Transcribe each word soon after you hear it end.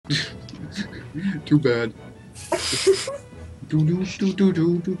Too bad. Do do do do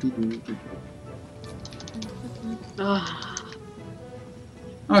do do do do.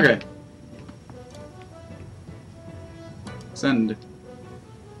 Okay. Send.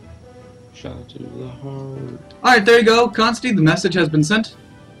 Shot to the heart. Alright, there you go, Consti. The message has been sent.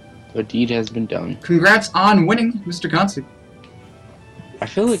 The deed has been done. Congrats on winning, Mr. Consti. I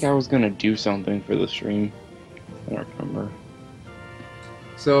feel like I was gonna do something for the stream. I don't remember.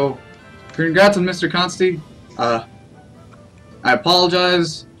 So, congrats on Mr. Consti. I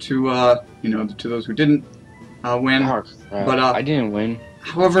apologize to to those who didn't win. Oh, But I didn't win.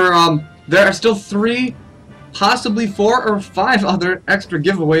 However, there are still 3, possibly 4 or 5 other extra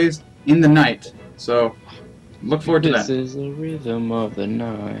giveaways in the night. So, look forward to that. This is the rhythm of the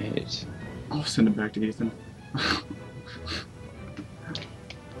night. I'll send it back to Ethan.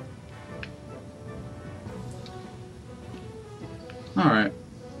 Alright.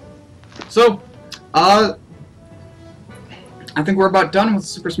 So, I think we're about done with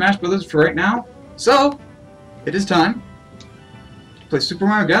Super Smash Bros. For right now. So, it is time to play Super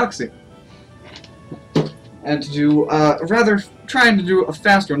Mario Galaxy. And to do, trying to do a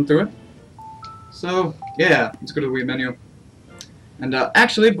fast run through it. So, yeah, let's go to the Wii menu. And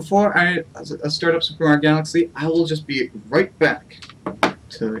actually, before I start up Super Mario Galaxy, I will just be right back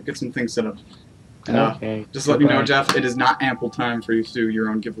to get some things set up. And, Okay. just let you know, Jeff, it is not ample time for you to do your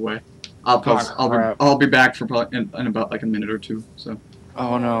own giveaway. I'll be back for probably in about like a minute or two. So.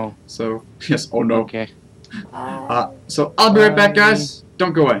 Oh no. So yes. Oh no. Okay. So I'll be right back, guys.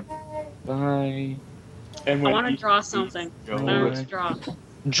 Don't go away. Bye. I want to draw something. I don't know what to draw.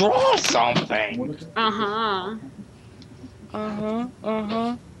 Draw something. Uh-huh.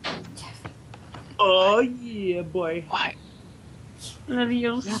 Oh yeah, boy. What?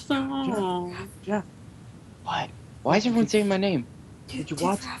 Leviosa. Jeff, What? Why is everyone saying my name? did you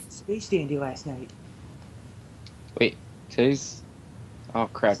watch Space Dandy last night? Wait, today's... Oh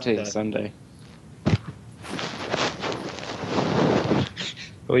crap, today's Sunday.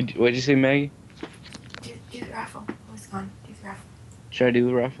 What'd you say, Maggie? Do the raffle. Oh, it's gone. Do the raffle. Should I do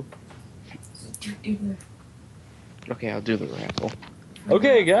the raffle? Do the Okay, I'll do the raffle.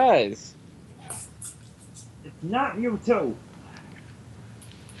 Okay, guys. It's not you too.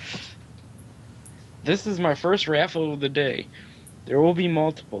 This is my first raffle of the day. There will be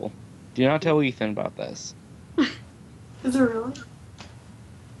multiple. Do not tell Ethan about this. Is it really?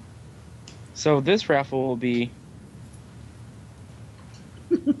 So this raffle will be...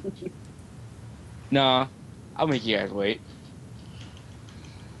 Nah, I'll make you guys wait.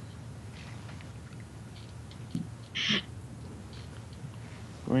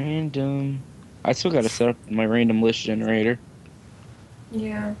 Random... I still gotta set up my random list generator.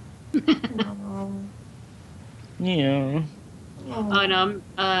 Yeah. Yeah. Oh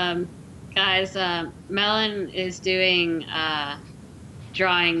no, guys, Melon is doing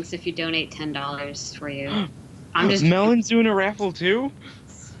drawings if you donate $10 for you. I'm just Melon's doing a raffle too?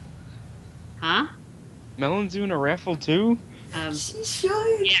 Huh? Melon's doing a raffle too? She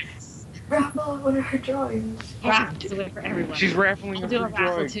should. Yes. Raffle one of her drawings. Raffle giveaway for everyone. She's raffling I'll a do a free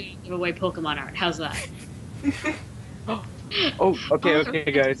raffle drawing. to give away Pokemon art. How's that? Oh,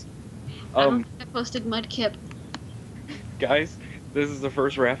 okay, guys. I posted Mudkip. Guys, this is the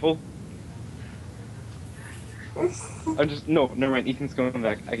first raffle. I'm just never mind. Ethan's coming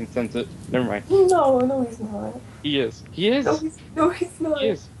back. I can sense it. Never mind. No, he's not. He is. He is. No, he's not. He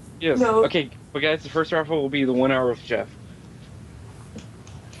is. Yes. No. Okay, but guys, the first raffle will be the 1 hour with Jeff.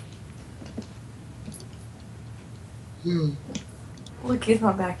 Look, he's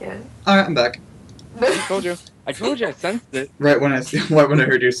not back yet. Alright, I'm back. I told you. I sensed it. Right when I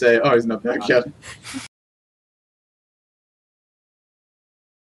heard you say, "Oh, he's not back yet."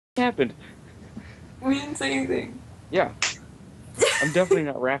 What happened? We didn't say anything. Yeah. I'm definitely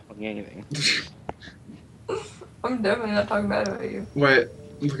not raffling anything. I'm definitely not talking bad about you. Wait,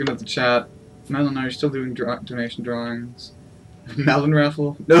 looking at the chat. Melon, are you still doing donation drawings? Melon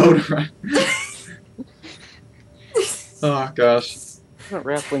raffle? No, right. Oh gosh. I'm not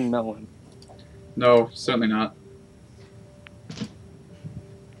raffling Melon. No, certainly not.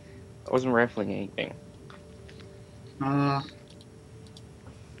 I wasn't raffling anything.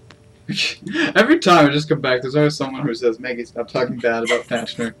 Every time I just come back, there's always someone who says, "Maggie, stop talking bad about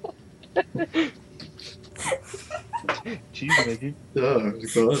Pashner." Jeez, Maggie. Oh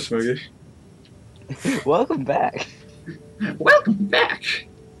gosh, Maggie. Welcome back. Welcome back.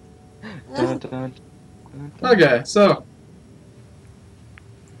 Dun, dun, dun, dun. Okay, so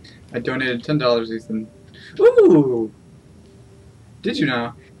I donated $10, Ethan. Ooh! Did you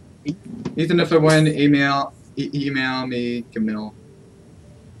know? Ethan, if I win, email me Camille.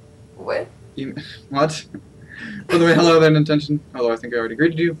 What? What? By the way, hello there, Intention. Although I think I already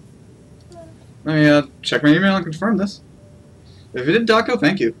greeted you. Let me check my email and confirm this. If you did Daco,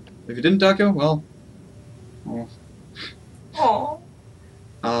 thank you. If you didn't Daco, well... Oh.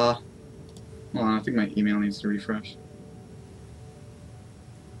 Hold on, I think my email needs to refresh.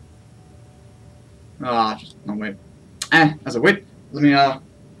 No, wait. As a wait, let me,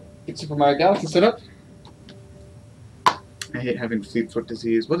 get Super Mario Galaxy set up. I hate having fleet-foot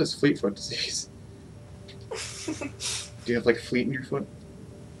disease. What is fleet-foot disease? Do you have, like, fleet in your foot?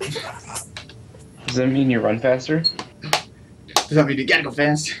 Does that mean you run faster? Does that mean you gotta go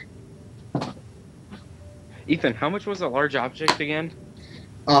fast? Ethan, how much was a large object again?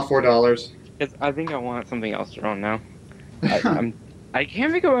 $4. 'Cause I think I want something else to run now. I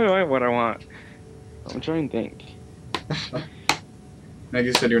can't think of what I want. I'm trying to think.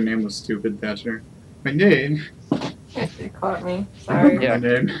 Maggie said your name was stupid, Thatcher. My name? You caught me. Sorry. Yeah. My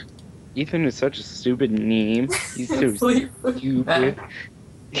name. Ethan is such a stupid name. He's so Fleetfoot stupid.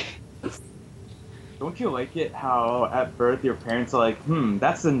 Don't you like it how at birth your parents are like,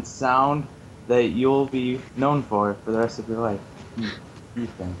 that's a sound that you'll be known for the rest of your life?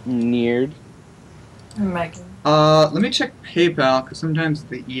 Ethan. Nerd. Megan. Let me check PayPal, because sometimes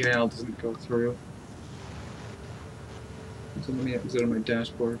the email doesn't go through. So let me exit on my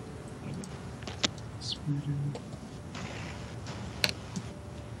dashboard. Spider.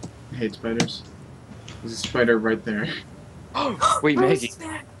 I hate spiders. There's a spider right there. Wait, Oh, Maggie.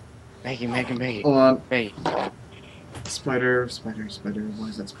 snap. Maggie. Hold on. Hey. Spider. Why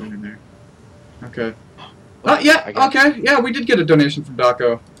is that spider there? Okay. I Yeah, got- okay. Yeah, we did get a donation from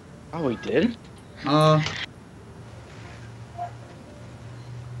Daco. Oh, we did?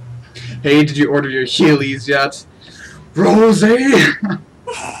 Hey, did you order your Heelys yet? Rose!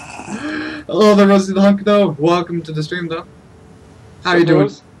 Hello there, Rosie the Hunk, though. Welcome to the stream, though. How you doing?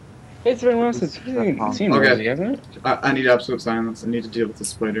 It's been a while since we've seen Okay. Rosie, hasn't it? I need absolute silence. I need to deal with the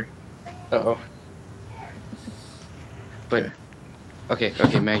spider. Uh-oh. But... Okay,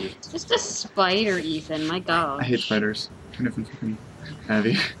 Maggie. It's just a spider, Ethan. My God. I hate spiders. Kind of fucking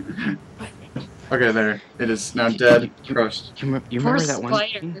heavy. Okay, there. It is now dead, crushed. You Poor remember that one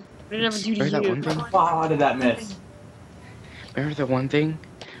spider. thing? What did it ever do to Remember that you? one thing? Wow, how did that miss? Remember the one thing?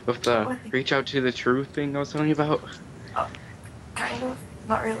 With the reach out to the truth thing I was telling you about? Kind of.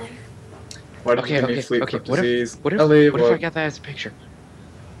 Not really. Why did Okay, you give me okay, fleet-foot okay. disease? What Ellie, if I got that as a picture?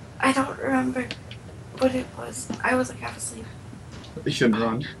 I don't remember what it was. I was like half asleep. You shouldn't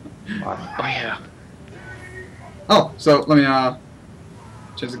run. Oh, yeah. Oh, so let me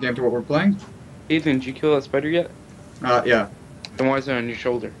change the game to what we're playing. Ethan, did you kill that spider yet? Yeah. Then why is it on your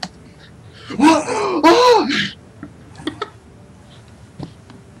shoulder? Oh!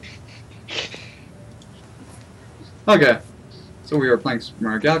 Okay, so we are playing Super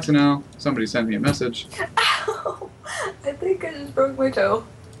Mario Galaxy now. Somebody sent me a message. Ow! I think I just broke my toe.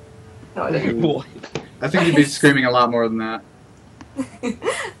 No, I didn't. What? I think you'd be screaming a lot more than that.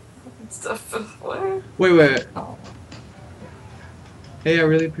 Stuff before. Wait. Oh. Hey, I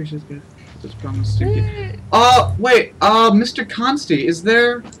really appreciate this. Just promise to keep. Wait. Mr. Consti, is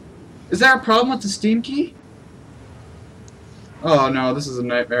there a problem with the Steam key? Oh no, this is a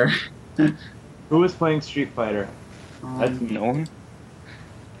nightmare. Who was playing Street Fighter? No one?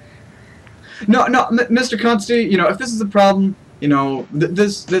 No, Mr. Consti, you know, if this is a problem, you know,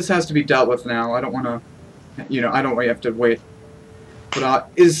 this has to be dealt with now. I don't want to, you know, I don't want you to have to wait. But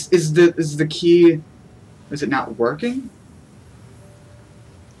is the key, is it not working?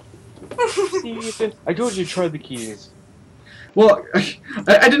 See, Ethan, I told you to try the keys. Well,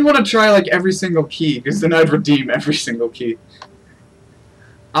 I didn't want to try like every single key because then I'd redeem every single key.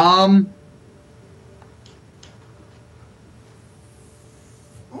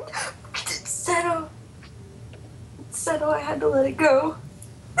 Settle, I had to let it go.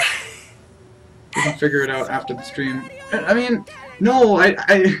 We can figure it out after the stream. I mean, no,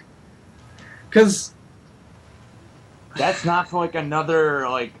 because That's not for like another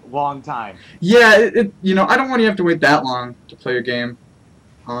like long time. yeah, you know, I don't want you to have to wait that long to play your game.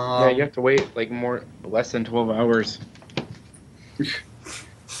 Yeah, you have to wait like less than 12 hours.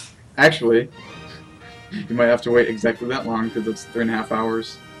 Actually, you might have to wait exactly that long because it's 3.5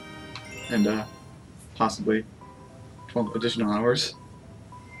 hours, and possibly 12 additional hours.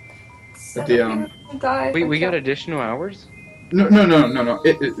 But the Wait, we got additional hours? no,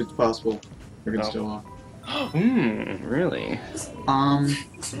 it's possible. We can Oh. still Really? No.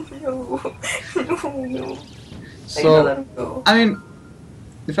 No. I So let him go. I mean,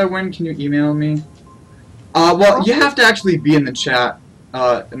 if I win, can you email me? Well, you have to actually be in the chat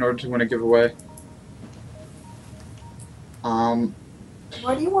in order to win a giveaway.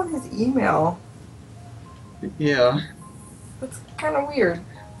 Why do you want his email? Yeah. That's kind of weird.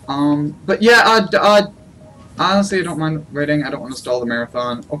 But yeah, honestly, I don't mind waiting. I don't want to stall the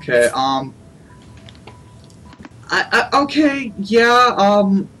marathon. Okay, okay, yeah,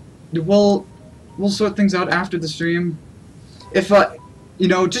 we'll sort things out after the stream. If, you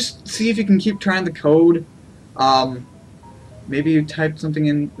know, just see if you can keep trying the code. Maybe you typed something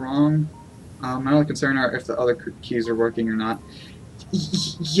in wrong. My only concern are if the other keys are working or not.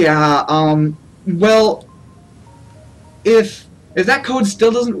 Yeah, well, if that code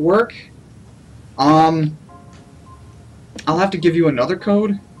still doesn't work, I'll have to give you another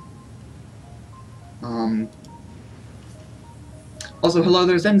code. Also, hello,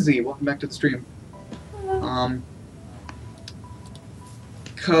 there's NZ. Welcome back to the stream.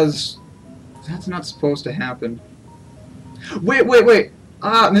 Cause that's not supposed to happen. Wait.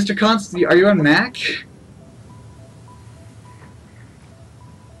 Mr. Constantine, are you on Mac?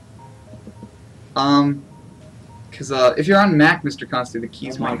 Cause if you're on Mac, Mr. Constantine, the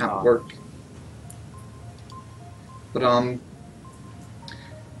keys might not work. But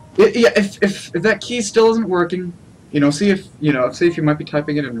yeah, if that key still isn't working, you know, see if you might be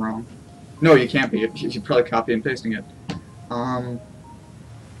typing it in wrong. No, you can't be. You're probably copy and pasting it.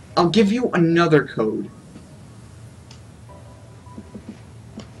 I'll give you another code.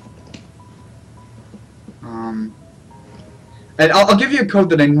 And I'll give you a code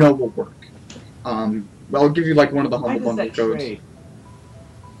that I know will work. Well, I'll give you like one of the Humble Bundle codes. Trade?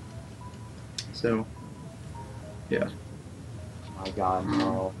 So, yeah. Oh my god,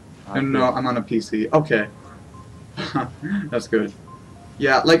 no. No, I'm on a PC. Okay. That's good.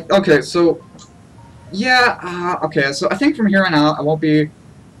 Yeah, like, okay, so... Yeah, okay, so I think from here on out, I won't be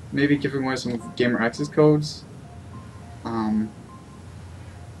maybe giving away some of GamerX's codes.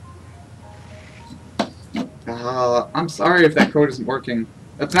 I'm sorry if that code isn't working.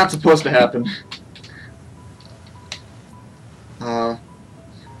 That's not supposed to happen.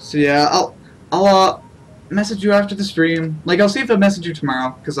 So yeah, I'll message you after the stream. Like, I'll see if I message you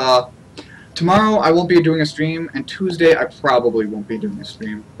tomorrow, because, tomorrow I won't be doing a stream, and Tuesday I probably won't be doing a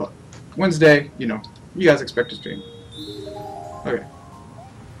stream, but Wednesday, you know, you guys expect a stream. Okay.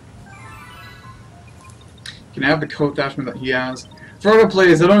 Can I have the code attachment that he has? Frodo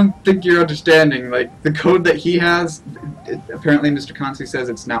Plays, I don't think you're understanding. Like, the code that he has, apparently Mr. Consi says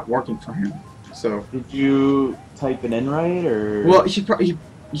it's not working for him. So. Did you type it in right, or? Well, he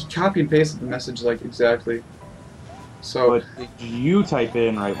copy and pasted the message, like, exactly. So. But did you type it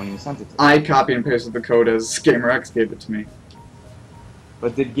in right when you sent it to me? I copy and pasted the code as GamerX gave it to me.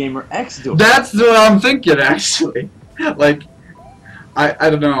 But did GamerX do it? That's what I'm thinking, actually. Like, I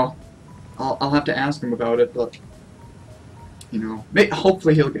don't know. I'll have to ask him about it, but, you know,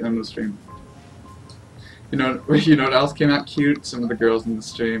 hopefully he'll get into the stream. You know what else came out cute? Some of the girls in the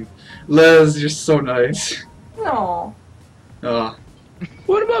stream. Liz, you're so nice. No.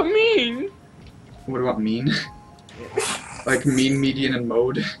 What about mean? What about mean? Like mean, median, and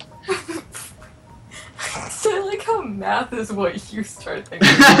mode? So I like how math is what you start thinking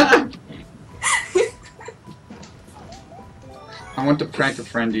about. I want to prank a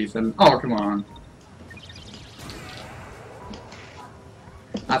friend, Ethan. Oh, come on.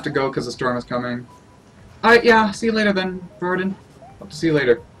 I have to go because the storm is coming. Alright, yeah, see you later then, Jordan. Hope to see you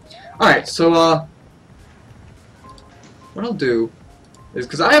later. Alright, so, what I'll do is,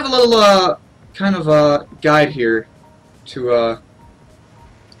 because I have a little, kind of, guide here to,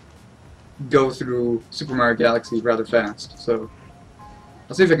 go through Super Mario Galaxy rather fast, so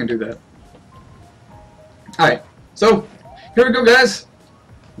I'll see if I can do that. Alright, so, here we go, guys.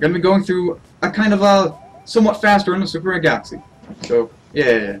 I'm gonna be going through a kind of a somewhat fast run of Super Mario Galaxy. So,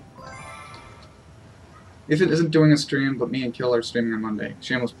 yeah. Ethan isn't doing a stream, but me and Kill are streaming on Monday.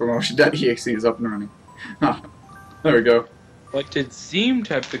 Shameless promotion.exe is up and running. There we go. But did Seam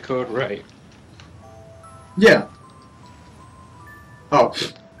type the code right? Yeah. Oh.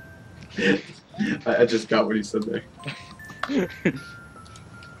 I just got what he said there.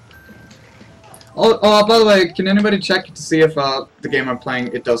 Oh, by the way, can anybody check to see if the game I'm playing,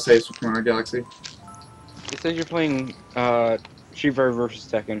 it does say Super Mario Galaxy? It says you're playing Shiver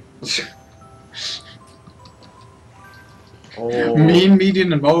vs. Tekken. Oh. Mean,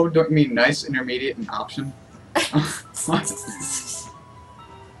 median, and mode? Don't you mean nice, intermediate, and option? What?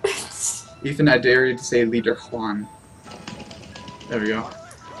 Ethan, I dare you to say Leader Juan. There we go.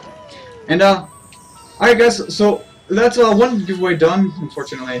 And, alright guys, so that's one giveaway done.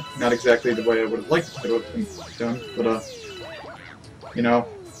 Unfortunately, not exactly the way I would have liked it to have been done, but, you know.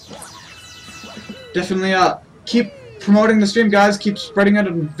 Definitely, keep promoting the stream, guys. Keep spreading it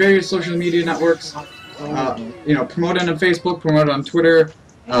on various social media networks. You know, promote it on Facebook, promote it on Twitter,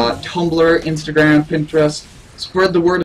 Tumblr, Instagram, Pinterest. Spread the word